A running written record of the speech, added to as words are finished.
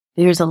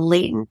There's a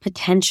latent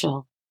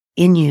potential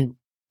in you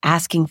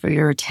asking for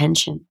your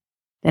attention.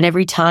 That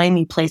every time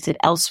you place it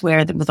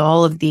elsewhere, that with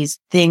all of these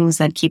things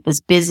that keep us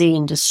busy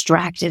and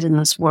distracted in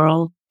this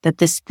world, that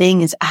this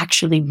thing is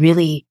actually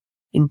really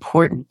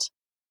important.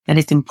 That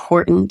it's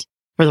important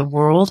for the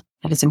world,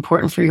 that it's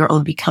important for your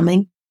own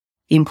becoming,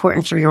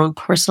 important for your own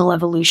personal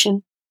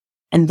evolution,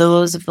 and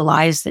those of the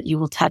lives that you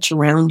will touch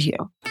around you.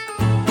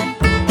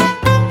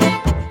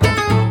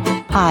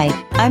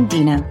 Hi, I'm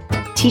Dina,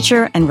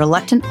 teacher and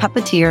reluctant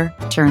puppeteer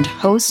turned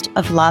host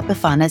of La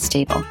Befana's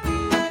Table,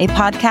 a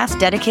podcast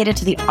dedicated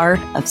to the art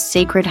of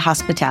sacred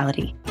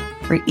hospitality,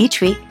 where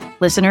each week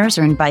listeners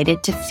are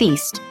invited to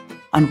feast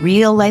on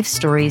real-life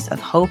stories of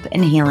hope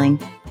and healing,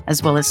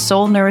 as well as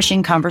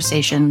soul-nourishing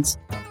conversations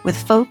with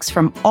folks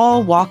from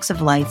all walks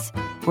of life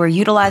who are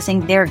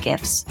utilizing their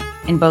gifts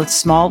in both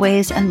small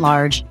ways and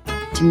large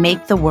to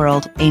make the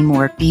world a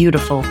more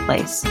beautiful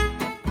place.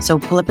 So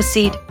pull up a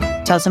seat,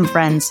 tell some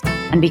friends,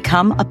 and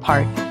become a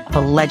part of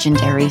a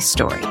legendary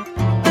story.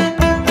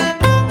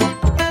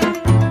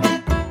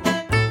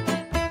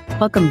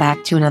 Welcome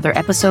back to another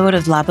episode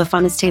of La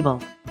Befana's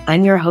Table.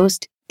 I'm your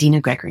host,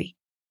 Dina Gregory.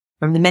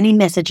 From the many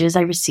messages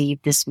I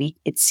received this week,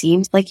 it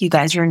seems like you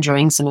guys are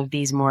enjoying some of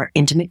these more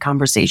intimate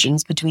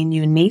conversations between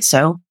you and me,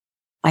 so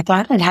I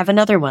thought I'd have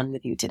another one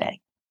with you today.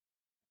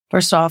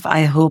 First off,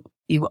 I hope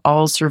you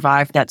all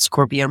survived that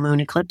Scorpio moon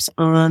eclipse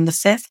on the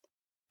 5th.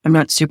 I'm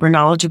not super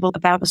knowledgeable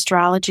about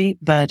astrology,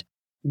 but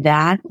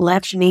that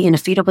left me in a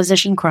fetal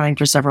position crying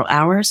for several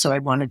hours, so I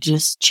want to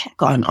just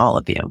check on all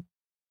of you.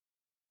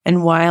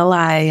 And while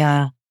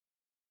I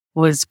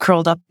was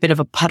curled up a bit of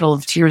a puddle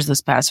of tears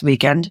this past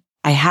weekend,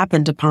 I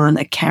happened upon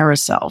a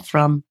carousel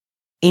from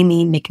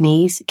Amy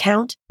McNee's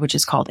account, which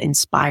is called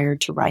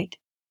Inspired to Write.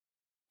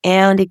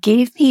 And it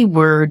gave me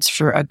words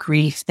for a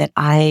grief that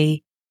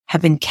I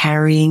have been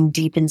carrying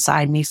deep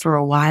inside me for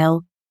a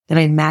while, that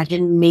I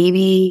imagine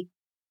maybe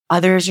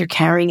others are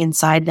carrying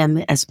inside them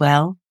as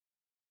well.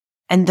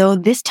 And though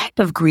this type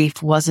of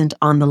grief wasn't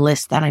on the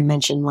list that I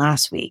mentioned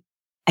last week,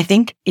 I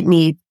think it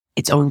needs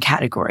its own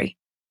category,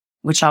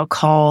 which I'll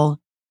call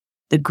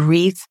the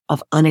grief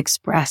of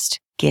unexpressed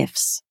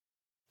gifts.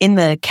 In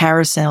the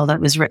carousel that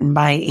was written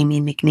by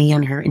Amy McNee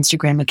on her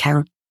Instagram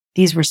account,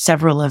 these were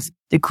several of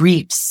the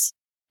griefs.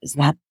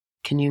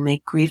 Can you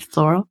make grief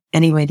plural?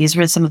 Anyway, these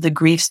were some of the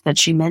griefs that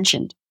she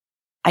mentioned.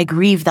 I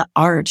grieve the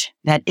art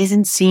that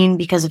isn't seen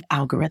because of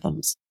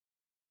algorithms.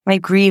 I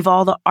grieve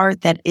all the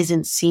art that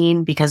isn't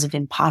seen because of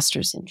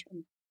imposter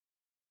syndrome.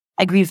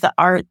 I grieve the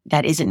art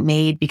that isn't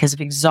made because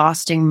of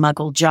exhausting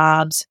muggle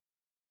jobs.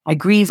 I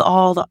grieve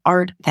all the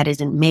art that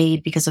isn't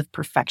made because of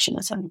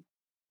perfectionism.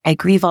 I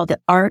grieve all the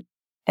art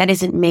that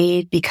isn't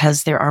made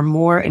because there are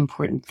more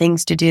important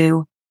things to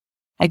do.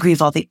 I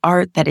grieve all the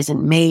art that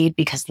isn't made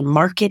because the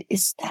market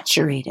is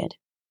saturated.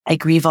 I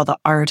grieve all the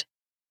art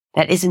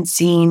that isn't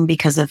seen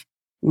because of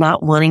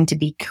not wanting to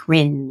be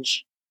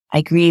cringe.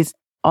 I grieve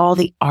all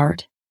the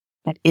art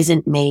that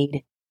isn't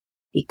made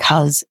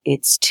because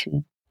it's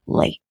too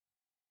late.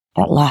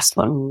 That last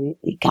one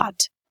really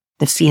got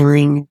the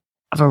feeling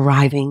of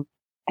arriving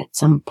at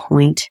some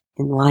point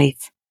in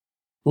life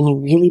when you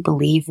really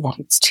believe that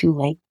it's too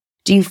late.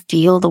 Do you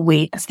feel the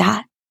weight of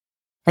that?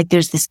 Like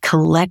there's this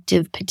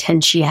collective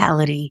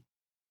potentiality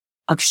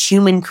of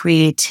human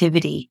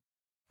creativity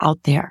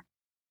out there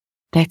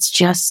that's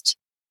just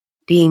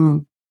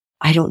being,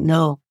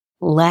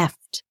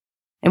 left.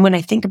 And when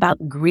I think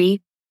about grief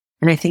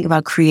and I think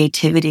about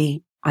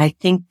creativity, I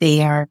think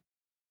they are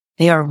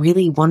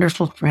really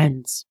wonderful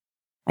friends.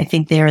 I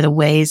think they are the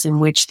ways in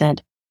which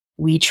that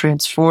we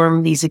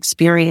transform these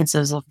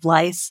experiences of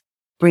life,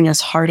 bring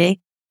us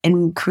heartache,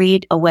 and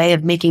create a way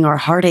of making our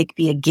heartache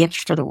be a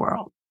gift for the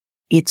world.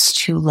 It's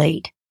too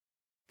late.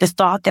 The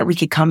thought that we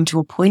could come to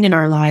a point in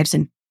our lives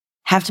and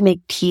have to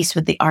make peace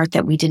with the art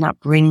that we did not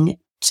bring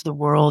to the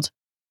world,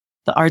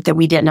 the art that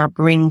we did not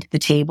bring to the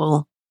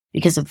table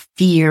because of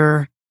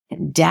fear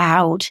and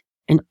doubt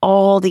and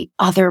all the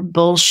other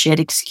bullshit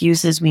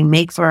excuses we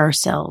make for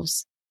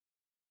ourselves.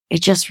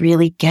 It just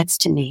really gets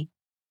to me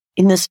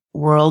in this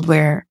world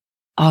where,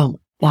 oh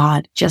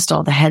God, just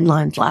all the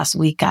headlines last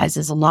week, guys,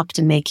 is enough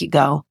to make you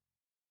go,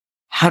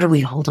 how do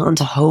we hold on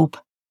to hope?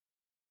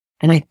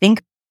 And I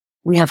think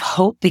we have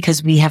hope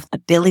because we have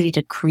ability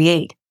to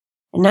create,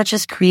 and not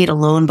just create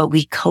alone, but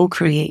we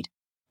co-create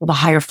with a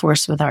higher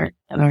force with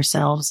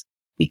ourselves.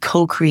 We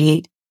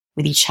co-create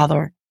with each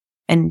other.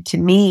 And to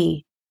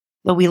me,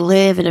 though we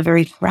live in a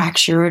very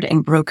fractured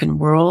and broken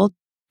world,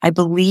 I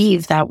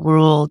believe that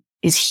world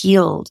is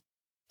healed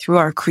through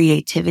our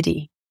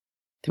creativity,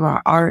 through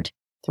our art,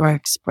 through our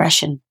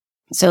expression.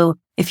 So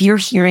if you're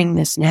hearing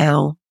this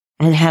now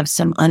and have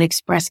some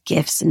unexpressed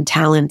gifts and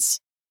talents,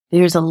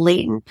 there's a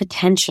latent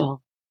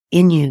potential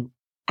in you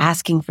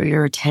asking for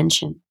your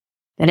attention.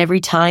 That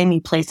every time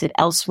you place it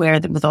elsewhere,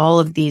 that with all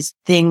of these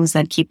things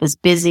that keep us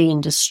busy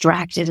and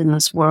distracted in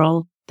this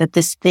world, that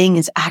this thing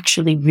is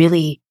actually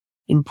really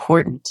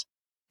important.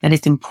 That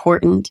it's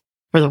important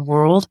for the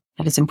world,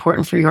 that it's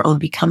important for your own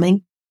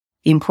becoming,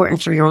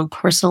 important for your own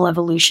personal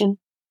evolution,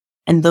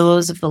 and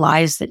those of the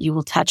lives that you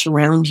will touch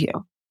around you.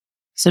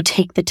 So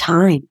take the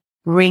time,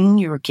 bring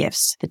your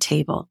gifts to the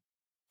table,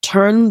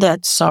 turn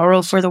that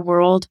sorrow for the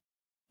world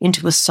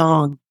into a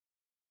song,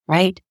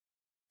 right?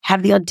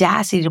 Have the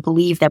audacity to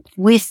believe that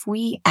if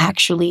we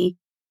actually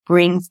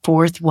bring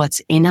forth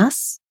what's in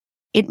us,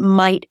 it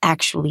might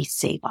actually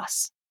save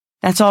us.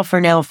 That's all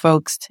for now,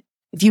 folks.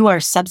 If you are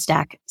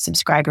Substack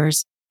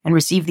subscribers and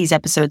receive these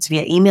episodes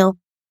via email,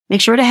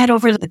 make sure to head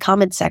over to the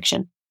comment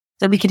section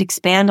so that we could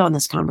expand on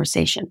this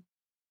conversation,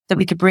 that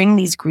we could bring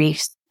these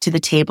griefs to the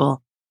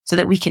table so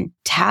that we can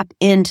tap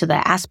into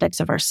the aspects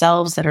of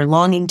ourselves that are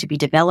longing to be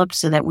developed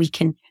so that we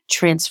can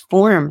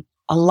transform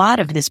a lot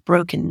of this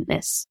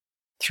brokenness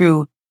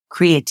through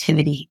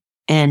creativity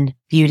and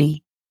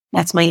beauty.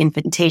 That's my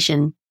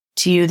invitation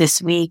to you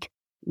this week.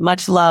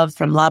 Much love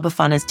from La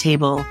Befana's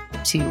table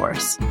to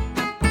yours.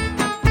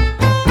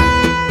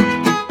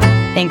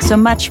 Thanks so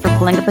much for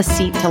pulling up a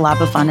seat to La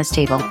Befana's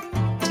table.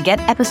 To get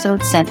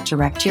episodes sent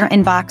direct to your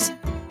inbox,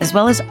 as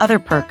well as other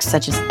perks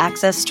such as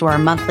access to our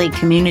monthly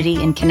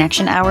community and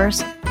connection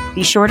hours,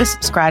 be sure to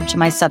subscribe to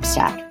my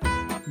Substack,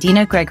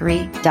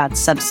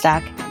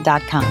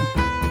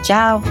 dinagregory.substack.com.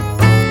 Ciao!